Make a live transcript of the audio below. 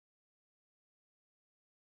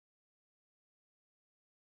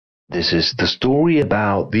This is the story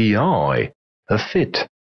about the eye, a fit.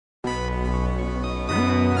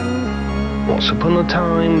 Once upon a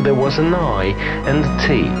time there was an eye and a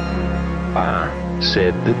T. Ah,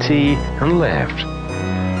 said the T and left.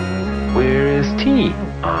 Where is T?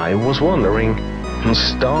 I was wondering and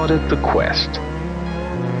started the quest.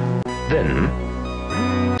 Then,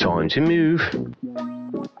 time to move.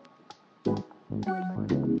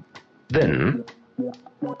 Then,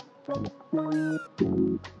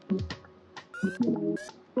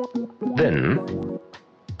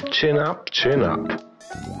 chin up, chin up.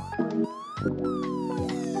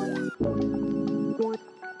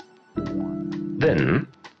 Then,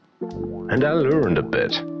 and I learned a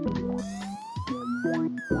bit.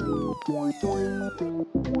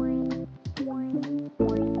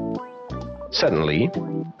 Suddenly,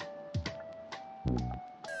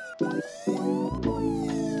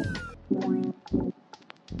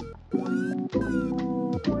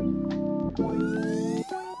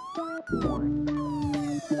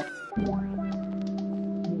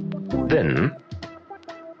 then,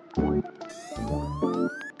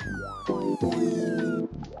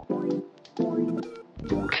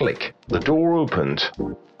 click, the door opened.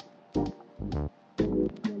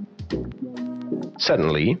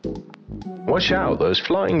 Suddenly, watch out, those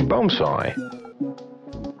flying bombs fly.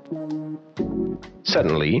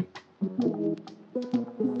 Suddenly,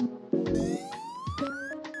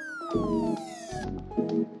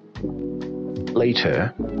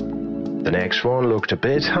 later, the next one looked a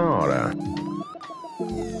bit harder.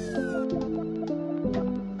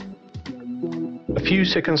 A few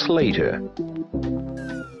seconds later,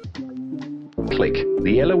 click,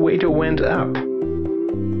 the elevator went up.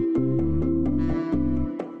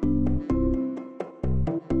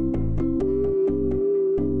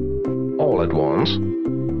 All at once,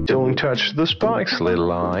 don't touch the spikes,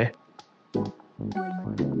 little eye.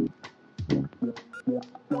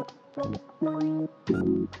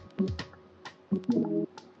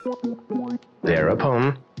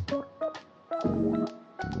 Thereupon,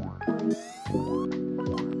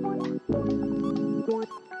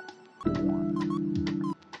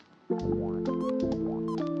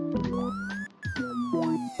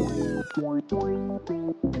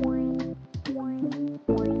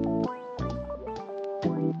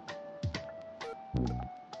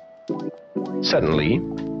 suddenly,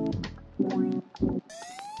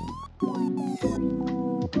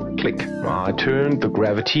 click, I turned the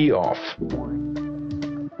gravity off.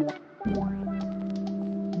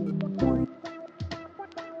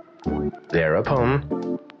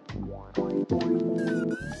 Thereupon,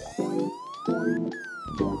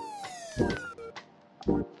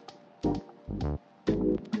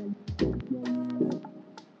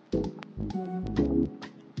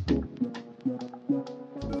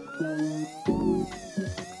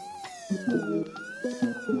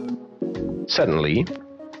 suddenly,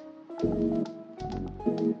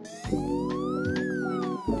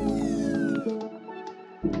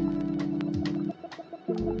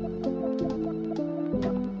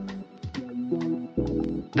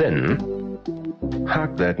 then,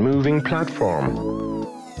 hug that moving platform.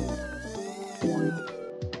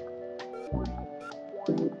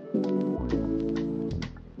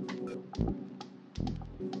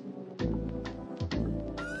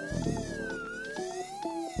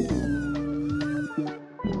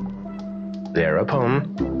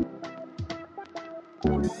 Thereupon,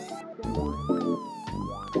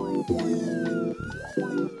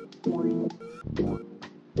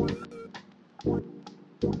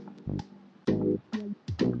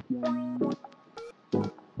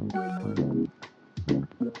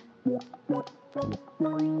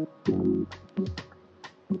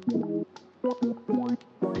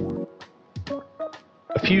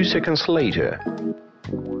 a few seconds later,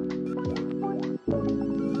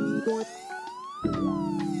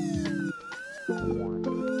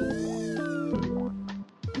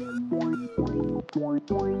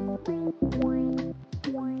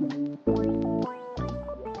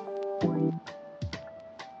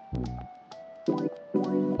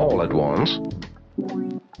 all at once,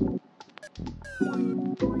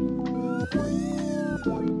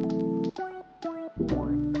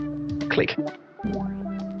 click.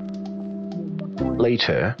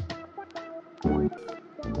 Later,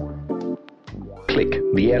 click,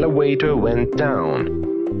 the elevator went down.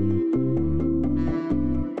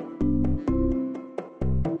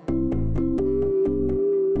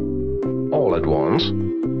 All at once,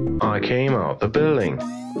 I came out the building.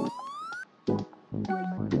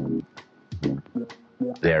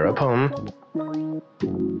 Thereupon,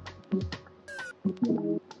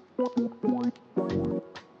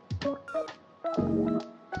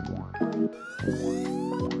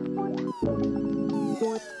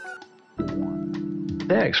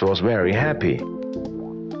 X was very happy.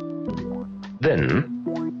 Then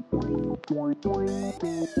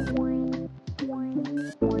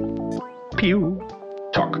pew,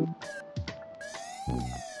 tock.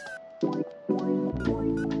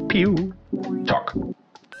 Pew, tock.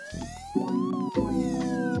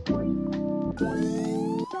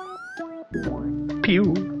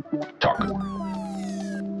 Pew, tock.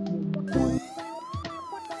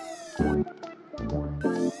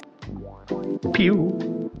 Pew.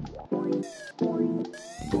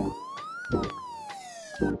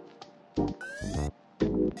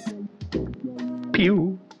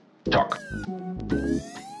 Pew, tock.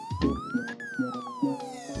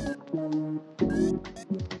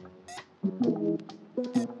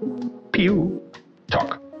 Pew,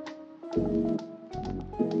 tock.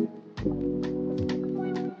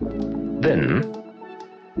 Then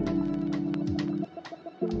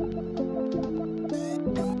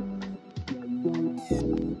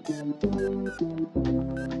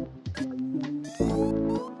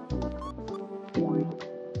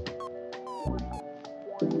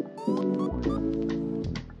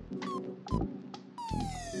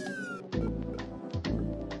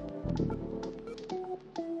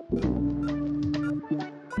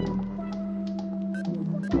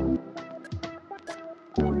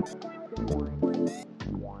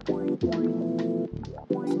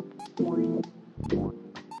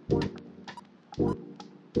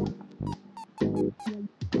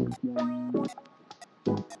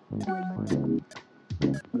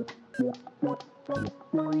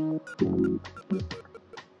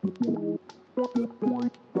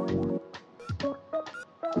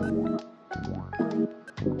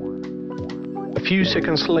a few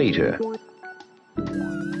seconds later,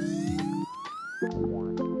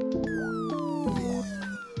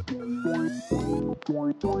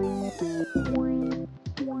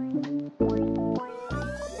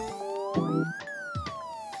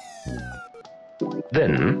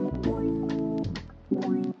 then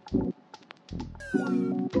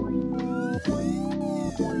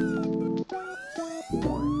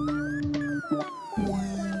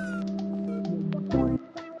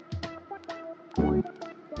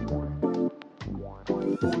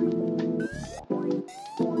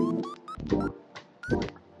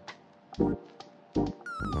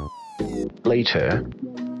later,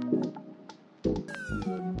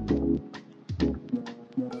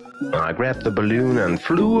 I grabbed the balloon and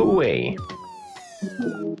flew away.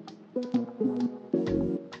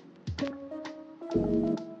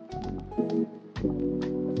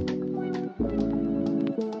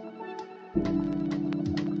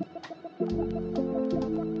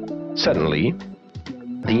 Suddenly,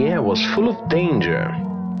 the air was full of danger.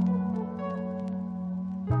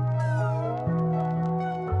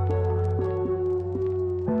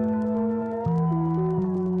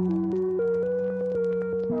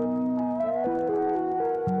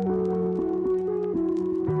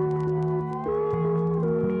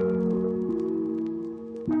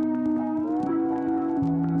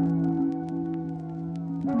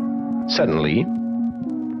 Suddenly,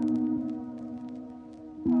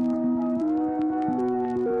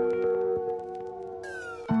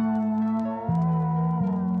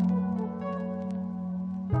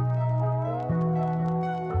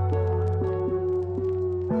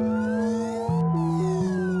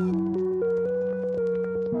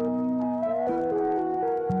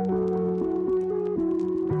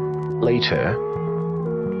 later,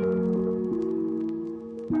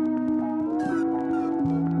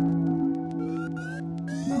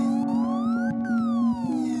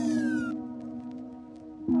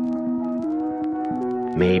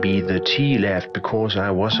 maybe the T left because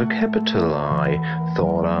I was a capital I,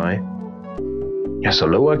 thought I. As a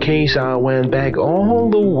lowercase I went back all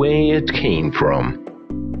the way it came from.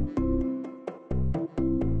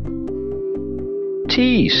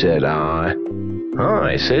 T, said I.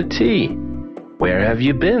 I said T. Where have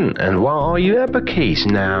you been, and why are you uppercase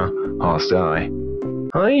now? Asked I.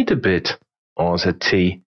 I ate a bit, answered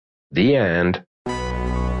T. The end.